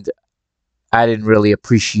 And I didn't really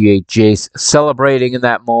appreciate Jace celebrating in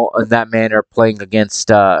that manner, playing against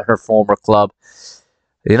her former club.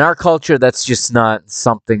 In our culture, that's just not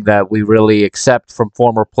something that we really accept from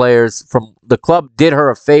former players. From the club did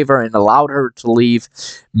her a favor and allowed her to leave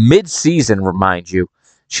mid-season, remind you.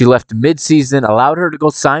 She left mid-season, allowed her to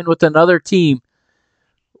go sign with another team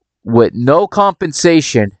with no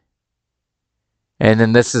compensation. And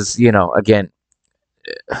then this is, again,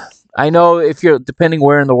 I know if you're, depending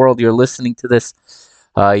where in the world you're listening to this,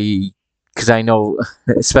 because I know,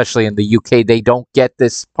 especially in the UK, they don't get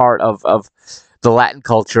this part of the Latin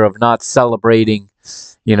culture of not celebrating,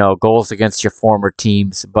 goals against your former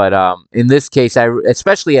teams. But in this case,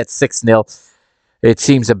 especially at 6-0, it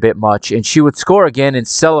seems a bit much. And she would score again and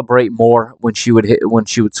celebrate more when she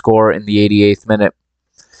would score in the 88th minute.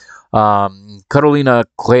 Carolina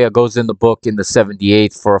Correa goes in the book in the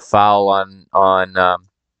 78th for a foul on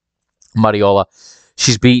Mariola.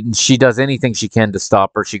 She's beaten. She does anything she can to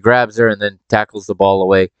stop her. She grabs her and then tackles the ball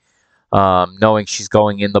away, knowing she's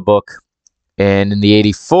going in the book. And in the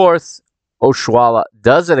 84th, Oshuala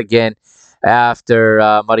does it again after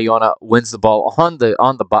Mariona wins the ball on the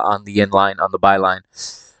end line, on the byline.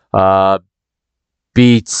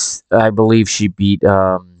 Beats, I believe she beat.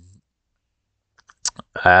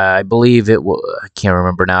 I believe it was. I can't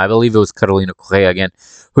remember now. I believe it was Carolina Correa again,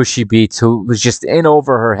 who she beats, who was just in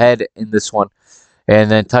over her head in this one,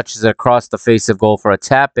 and then touches it across the face of goal for a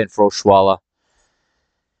tap in for Oshuala.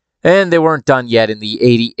 And they weren't done yet in the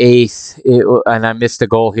 88th, and I missed a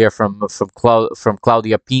goal here from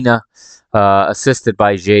Claudia Pina, assisted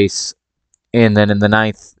by Jace. And then in the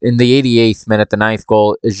 88th minute, the 9th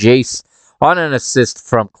goal, Jace on an assist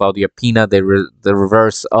from Claudia Pina. The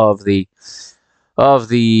reverse of the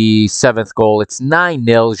 7th goal. It's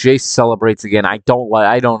 9-0. Jace celebrates again. I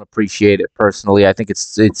don't appreciate it personally. I think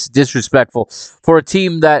it's disrespectful for a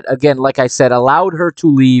team that, again, like I said, allowed her to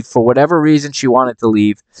leave for whatever reason she wanted to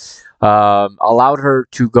leave. Allowed her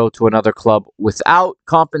to go to another club without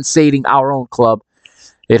compensating our own club.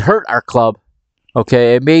 It hurt our club.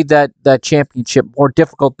 Okay, it made that championship more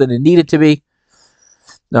difficult than it needed to be.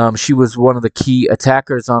 She was one of the key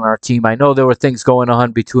attackers on our team. I know there were things going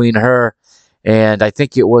on between her and I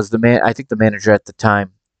think it was the manager at the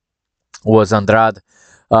time was Andrade.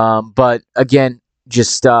 But again,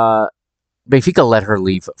 just Benfica let her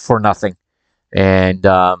leave for nothing. And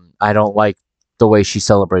I don't like the way she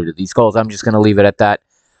celebrated these goals. I'm just going to leave it at that.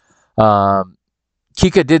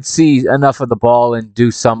 Kika did see enough of the ball and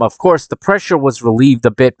do some. Of course, the pressure was relieved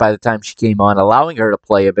a bit by the time she came on, allowing her to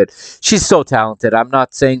play a bit. She's so talented. I'm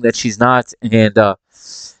not saying that she's not. And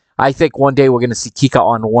I think one day we're going to see Kika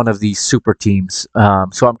on one of these super teams.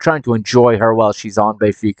 So I'm trying to enjoy her while she's on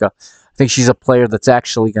Benfica. I think she's a player that's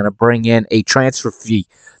actually going to bring in a transfer fee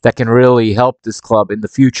that can really help this club in the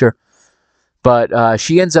future. But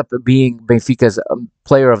she ends up being Benfica's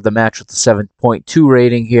player of the match with a 7.2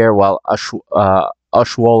 rating here, while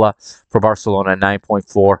Oshuala for Barcelona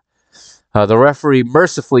 9.4. The referee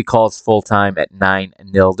mercifully calls full time at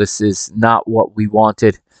 9-0. This is not what we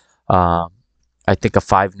wanted. I think a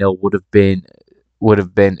 5-0 would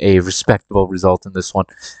have been a respectable result in this one,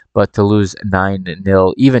 but to lose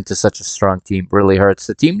 9-0 even to such a strong team really hurts.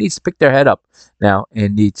 The team needs to pick their head up now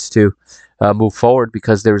and needs to move forward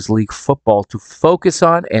because there's league football to focus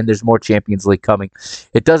on and there's more Champions League coming.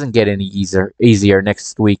 It doesn't get any easier.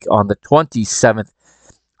 Next week on the 27th,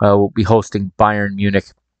 we'll be hosting Bayern Munich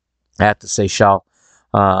at the Seychelles.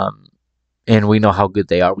 And we know how good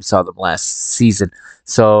they are. We saw them last season.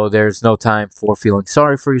 So there's no time for feeling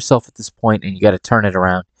sorry for yourself at this point, and you got to turn it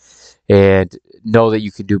around and know that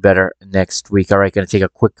you can do better next week. All right, going to take a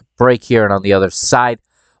quick break here, and on the other side,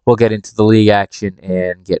 we'll get into the league action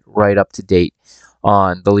and get right up to date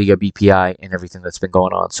on the Liga BPI and everything that's been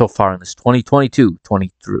going on so far in this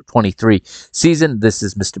 2022-23 season. This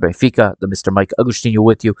is Mr. Benfica, the Mr. Mike Agostinho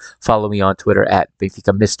with you. Follow me on Twitter at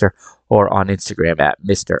Benfica Mister or on Instagram at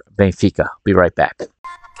Mr. Benfica. Be right back.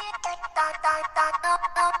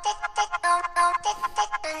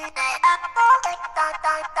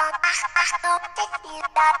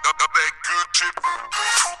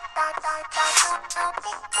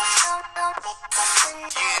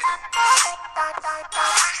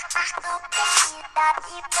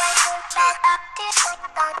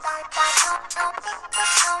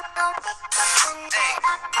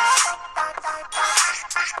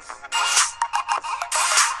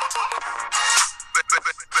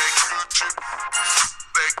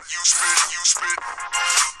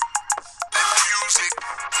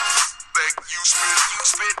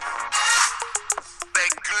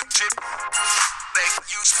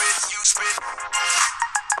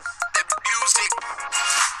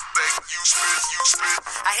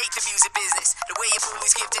 I hate the music business, the way your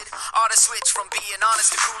bully's gifted. All the switch from being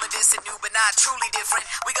honest to cool and distant, new but not truly different.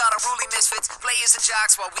 We got unruly misfits, players and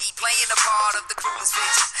jocks while we playing the part of the coolest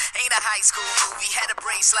victim. Ain't a high school movie, had a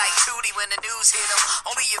brace like Tootie when the news hit him.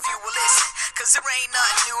 Only if you will listen, cause there ain't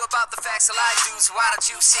nothing new about the facts of life, dudes. Why don't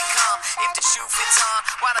you sit calm? If the shoe fits on,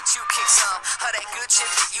 why don't you kick some? Her that good shit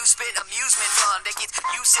that you spit, amusement fun. They get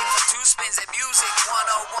you sick from two spins at music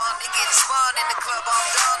 101. It gets fun in the club, I'm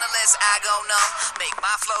done unless I go numb. Make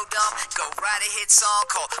my flow dumb, go write a hit song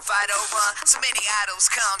called Fight or Run. So many idols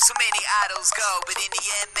come, so many idols go, but in the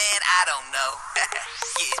end, man, I don't know.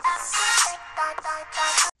 Yeah.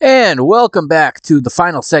 And welcome back to the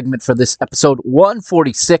final segment for this episode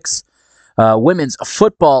 146, women's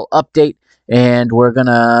football update. And we're going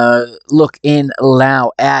to look in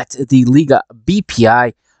now at the Liga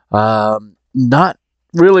BPI. Not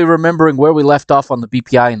really remembering where we left off on the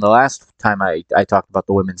BPI in the last time I talked about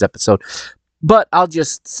the women's episode. But I'll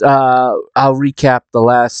just I'll recap the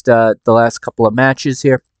last couple of matches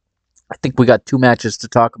here. I think we got 2 matches to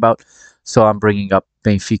talk about, so I'm bringing up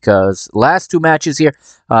Benfica's last 2 matches here.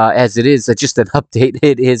 As it is just an update,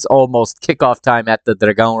 it is almost kickoff time at the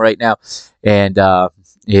Dragão right now, and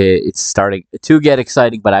it's starting to get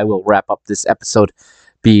exciting. But I will wrap up this episode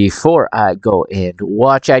before I go and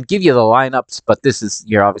watch. I'd give you the lineups, but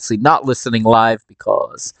you're obviously not listening live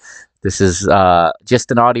because this is just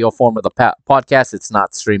an audio form of the podcast. It's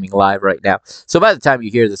not streaming live right now. So by the time you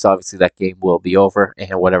hear this, obviously that game will be over and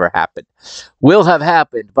whatever happened will have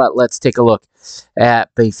happened. But let's take a look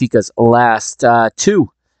at Benfica's last 2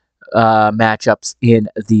 matchups in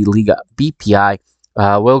the Liga BPI.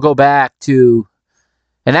 We'll go back to,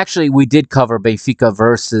 and actually we did cover Benfica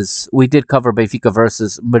versus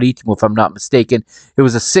Marítimo, if I'm not mistaken. It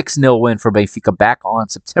was a 6-0 win for Benfica back on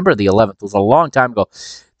September the 11th. It was a long time ago.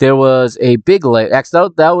 There was a big actually,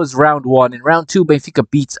 that was round 1. In round 2, Benfica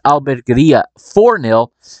beats Albergaria 4-0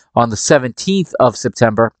 on the 17th of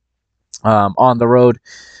September on the road.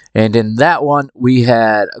 And in that one, we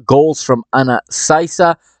had goals from Ana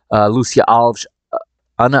Saisa, Lucia Alves,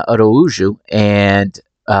 Ana Araújo, and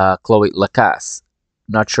Chloe Lacasse.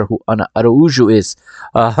 Not sure who Ana Araújo is.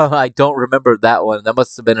 I don't remember that one. That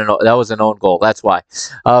must have been that was an own goal. That's why.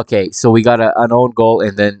 Okay, so we got an own goal,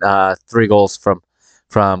 and then 3 goals from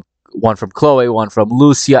one from Chloe, one from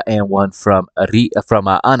Lucia, and one from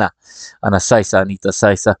Ana Saisa, Anita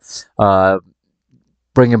Saisa,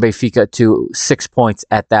 bringing Benfica to 6 points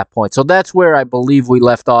at that point. So that's where I believe we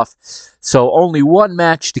left off. So only one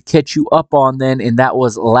match to catch you up on then, and that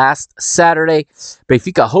was last Saturday.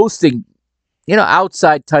 Benfica hosting,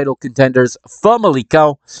 outside title contenders,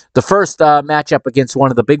 Famalicão, the first matchup against one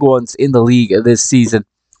of the big ones in the league this season.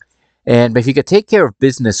 And Benfica take care of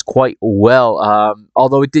business quite well,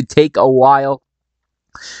 although it did take a while.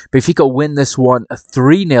 Benfica win this one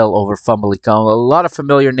 3-0 over Famalicão. A lot of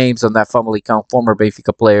familiar names on that Famalicão, former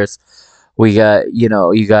Benfica players. We got,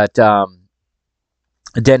 you got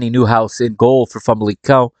Denny Newhouse in goal for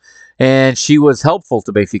Famalicão, and she was helpful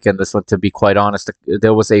to Benfica in this one, to be quite honest.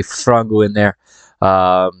 There was a frango in there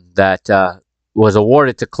that was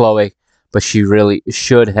awarded to Chloe, but she really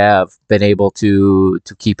should have been able to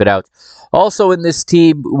keep it out. Also in this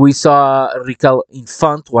team, we saw Raquel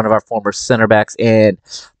Infant, one of our former center backs, and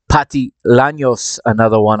Pati Laños,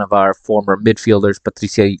 another one of our former midfielders,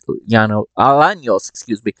 Patricia Laños,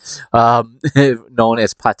 known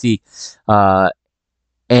as Pati,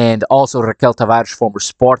 and also Raquel Tavares, former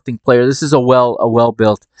Sporting player. This is a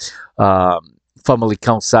well-built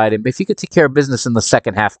Famalicão side, and Benfica take care of business in the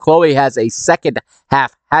second half. Chloe has a second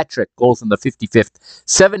half hat-trick, goals in the 55th,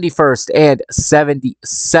 71st, and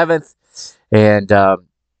 77th. And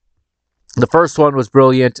the first one was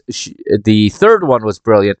brilliant. The third one was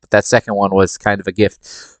brilliant, but that second one was kind of a gift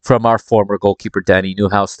from our former goalkeeper, Danny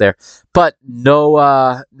Newhouse there. But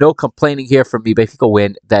no complaining here from me. Benfica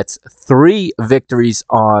win. That's 3 victories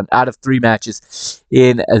out of 3 matches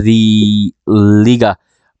in the Liga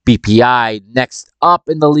BPI. Next up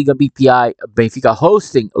in the Liga BPI, Benfica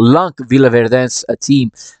hosting Lank Villaverdense, a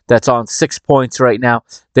team that's on 6 points right now.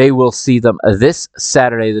 They will see them this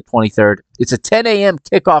Saturday, the 23rd. It's a 10 a.m.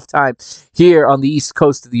 kickoff time here on the east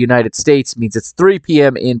coast of the United States. It means it's 3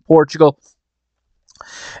 p.m. in Portugal.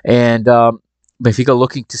 And Benfica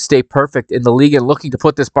looking to stay perfect in the league and looking to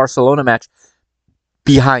put this Barcelona match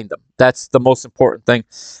behind them. That's the most important thing.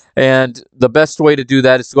 And the best way to do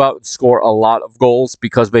that is to go out and score a lot of goals,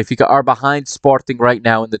 because Benfica are behind Sporting right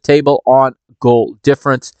now in the table on goal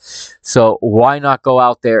difference. So why not go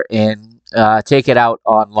out there and take it out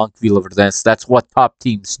on Lank-Vila Verdense? That's what top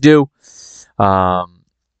teams do.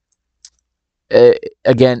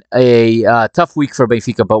 Again, a tough week for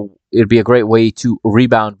Benfica, but it'd be a great way to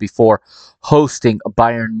rebound before hosting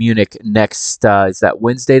Bayern Munich next, is that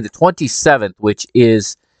Wednesday, the 27th, which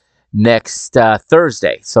is next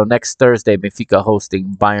Thursday. So next Thursday, Benfica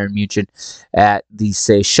hosting Bayern Munich at the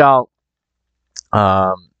Seychelles.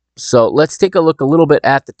 So let's take a look a little bit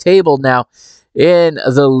at the table now. In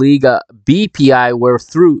the Liga BPI, we're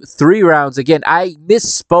through 3 rounds. Again, I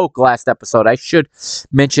misspoke last episode. I should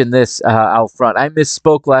mention this out front. I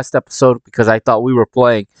misspoke last episode because I thought we were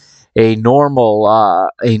playing a normal,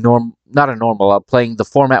 playing the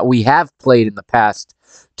format we have played in the past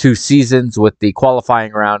 2 seasons with the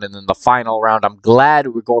qualifying round and then the final round. I'm glad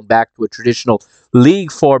we're going back to a traditional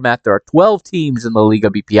league format. There are 12 teams in the Liga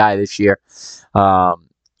BPI this year.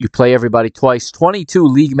 You play everybody twice, 22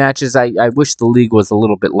 league matches. I wish the league was a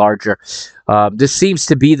little bit larger. This seems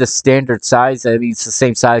to be the standard size. I mean, it's the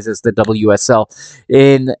same size as the WSL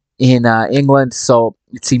in England, so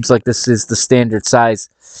it seems like this is the standard size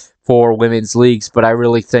for women's leagues. But I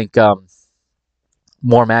really think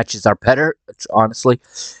more matches are better, honestly.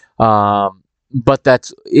 But that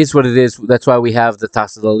is what it is. That's why we have the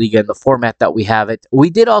Taça da Liga in the format that we have it. We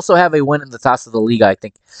did also have a win in the Taça da Liga, I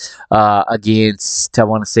think, against, I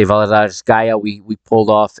want to say, Valadares Gaia. We pulled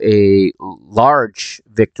off a large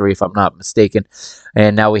victory, if I'm not mistaken.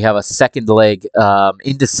 And now we have a second leg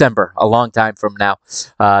in December, a long time from now.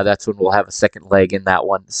 That's when we'll have a second leg in that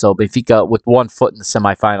one. So Benfica with 1 foot in the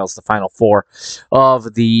semifinals, the final 4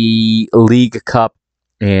 of the League Cup.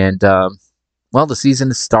 And well, the season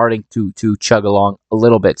is starting to chug along a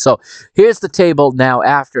little bit. So here's the table now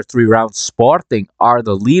after 3 rounds. Sporting are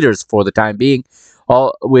the leaders for the time being,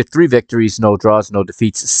 all with 3 victories, no draws, no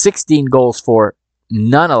defeats, 16 goals for,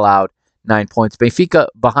 none allowed, 9 points. Benfica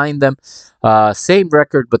behind them, same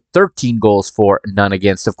record, but 13 goals for, none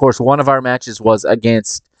against. Of course, one of our matches was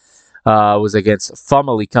against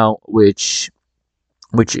Famalicão, which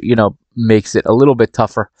makes it a little bit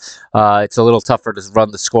tougher. It's a little tougher to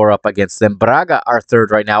run the score up against them. Braga are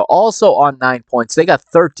third right now, also on 9 points. They got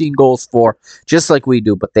 13 goals for, just like we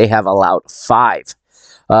do, but they have allowed 5.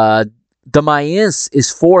 Damaiense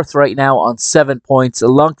is fourth right now on 7 points.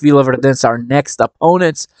 Lank-Vila Verdense, our next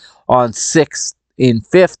opponents, on 6th in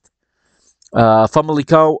 5th.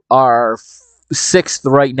 Famalicão are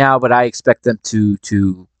 6th right now, but I expect them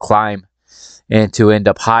to climb and to end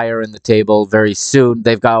up higher in the table very soon.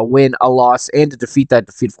 They've got a win, a loss, and a defeat. That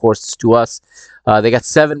defeat, of course, is to us. They got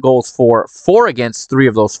 7 goals for, 4 against, 3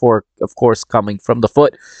 of those 4, of course, coming from the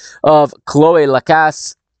foot of Chloe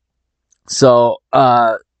Lacasse. So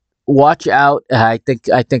watch out. I think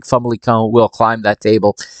Famalicão will climb that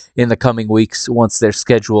table in the coming weeks once their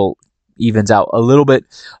schedule evens out a little bit.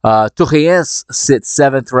 Torreense sits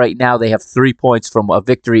 7th right now. They have 3 points from a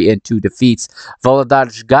victory and 2 defeats.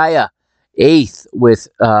 Valadares Gaia 8th with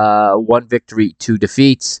 1 victory, 2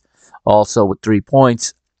 defeats, also with 3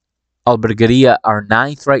 points. Albergaria are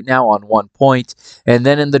 9th right now on 1 point. And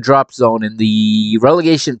then in the drop zone, in the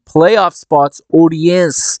relegation playoff spots,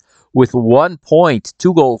 Oriense with 1 point,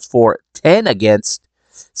 2 goals for, 10 against,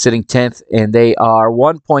 sitting 10th. And they are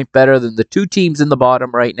 1 point better than the 2 teams in the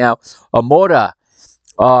bottom right now. Amora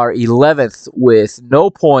are 11th with no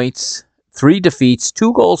points, 3 defeats,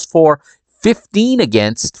 2 goals for, 15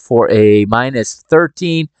 against, for a minus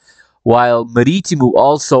 13, while Marítimo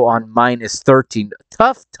also on minus 13.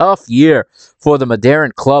 Tough year for the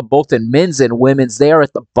Madeiran club, both in men's and women's. They are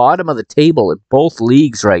at the bottom of the table in both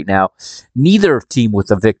leagues right now. Neither team with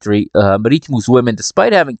a victory. Marítimo's women,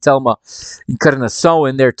 despite having Telma Encarnação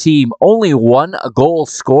in their team, only 1 goal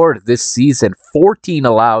scored this season, 14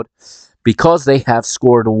 allowed. Because they have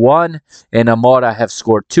scored 1 and Amora have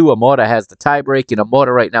scored 2. Amora has the tiebreak, and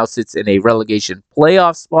Amora right now sits in a relegation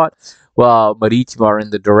playoff spot, while Marítimo are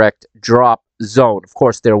in the direct drop zone. Of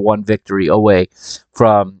course, they're 1 victory away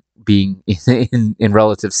from being in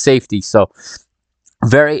relative safety. So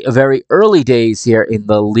very, very early days here in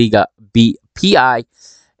the Liga BPI,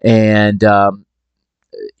 and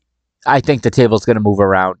I think the table's going to move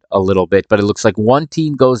around a little bit, but it looks like 1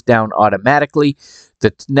 team goes down automatically.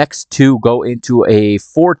 The next 2 go into a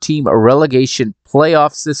 4-team relegation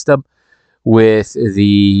playoff system with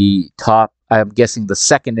the top, I'm guessing, the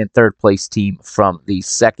 2nd and 3rd place team from the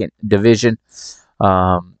 2nd division.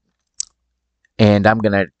 And I'm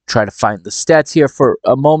going to try to find the stats here for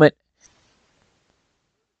a moment.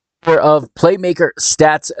 Of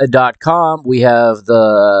PlaymakerStats.com, we have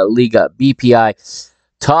the Liga BPI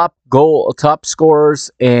top scorers,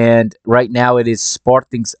 and right now it is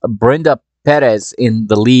Sporting's Brenda Perez in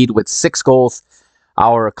the lead with 6 goals.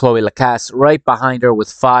 Our Chloe Lacasse right behind her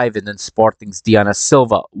with 5, and then Sporting's Diana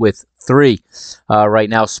Silva with 3. Right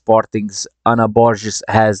now, Sporting's Ana Borges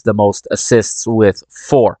has the most assists with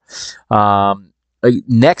 4.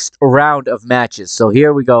 Next round of matches. So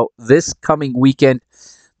here we go. This coming weekend,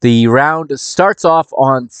 the round starts off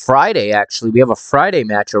on Friday, actually. We have a Friday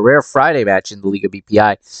match, a rare Friday match in the Liga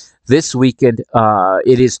BPI. This weekend,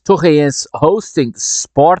 it is Torreense hosting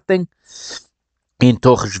Sporting in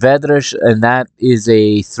Torres Vedras, and that is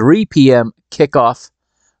a 3 p.m. kickoff,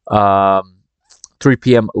 3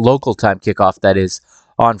 p.m. local time kickoff, that is,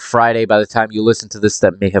 on Friday. By the time you listen to this,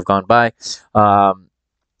 that may have gone by.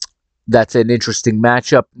 That's an interesting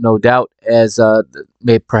matchup, no doubt, as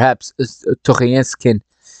perhaps Torreense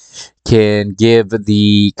can give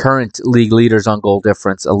the current league leaders on goal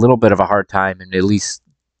difference a little bit of a hard time and at least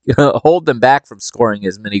hold them back from scoring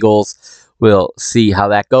as many goals. We'll see how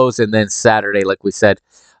that goes. And then Saturday, like we said,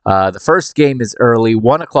 the first game is early,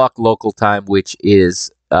 1 o'clock local time, which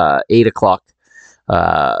is 8 o'clock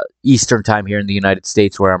Eastern time here in the United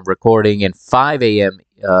States where I'm recording, and 5 a.m.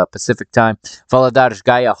 Pacific time. Valadares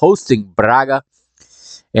Gaia hosting Braga.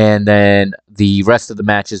 And then the rest of the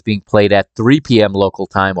match is being played at 3 p.m. local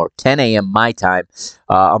time or 10 a.m. my time.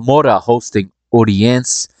 Amora hosting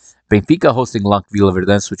Oriense. Benfica hosting Lanque Vila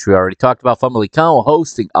Verdense, which we already talked about. Famalicão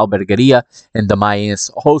hosting Albergaria. And the Maiense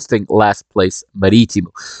hosting last place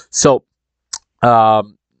Marítimo. So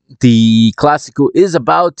the Clásico is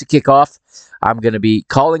about to kick off. I'm going to be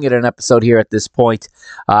calling it an episode here at this point.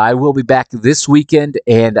 I will be back this weekend,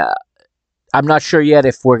 and I'm not sure yet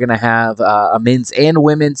if we're going to have a men's and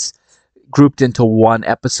women's grouped into one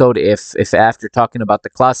episode. If after talking about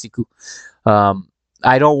the Clásico,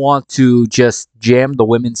 I don't want to just jam the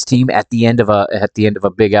women's team at the end of a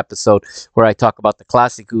big episode where I talk about the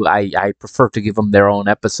Clásico. I prefer to give them their own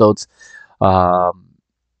episodes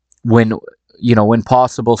when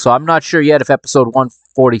possible. So I'm not sure yet if episode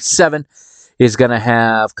 147 is going to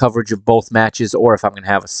have coverage of both matches, or if I'm going to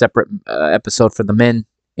have a separate episode for the men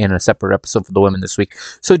and a separate episode for the women this week.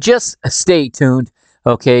 So just stay tuned,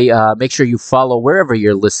 okay? Make sure you follow wherever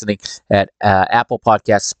you're listening at Apple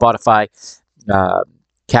Podcasts, Spotify,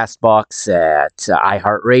 CastBox, at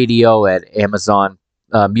iHeartRadio, at Amazon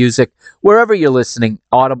Music, wherever you're listening,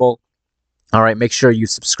 Audible. All right, make sure you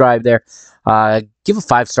subscribe there. Give a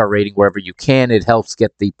 5-star rating wherever you can. It helps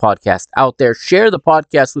get the podcast out there. Share the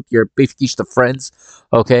podcast with your Benfica friends,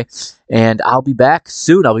 okay? And I'll be back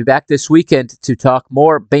soon. I'll be back this weekend to talk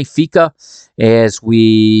more Benfica as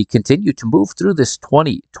we continue to move through this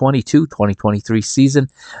 2022-2023 season.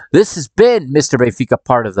 This has been Mr. Benfica,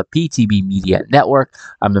 part of the PTB Media Network.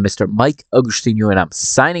 I'm the Mr. Mike Agustino, and I'm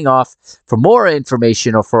signing off. For more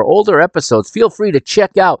information or for older episodes, feel free to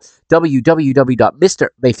check out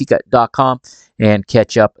www.mrbenfica.com and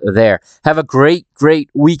catch up there. Have a great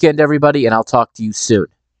weekend, everybody, and I'll talk to you soon.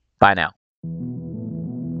 Bye now.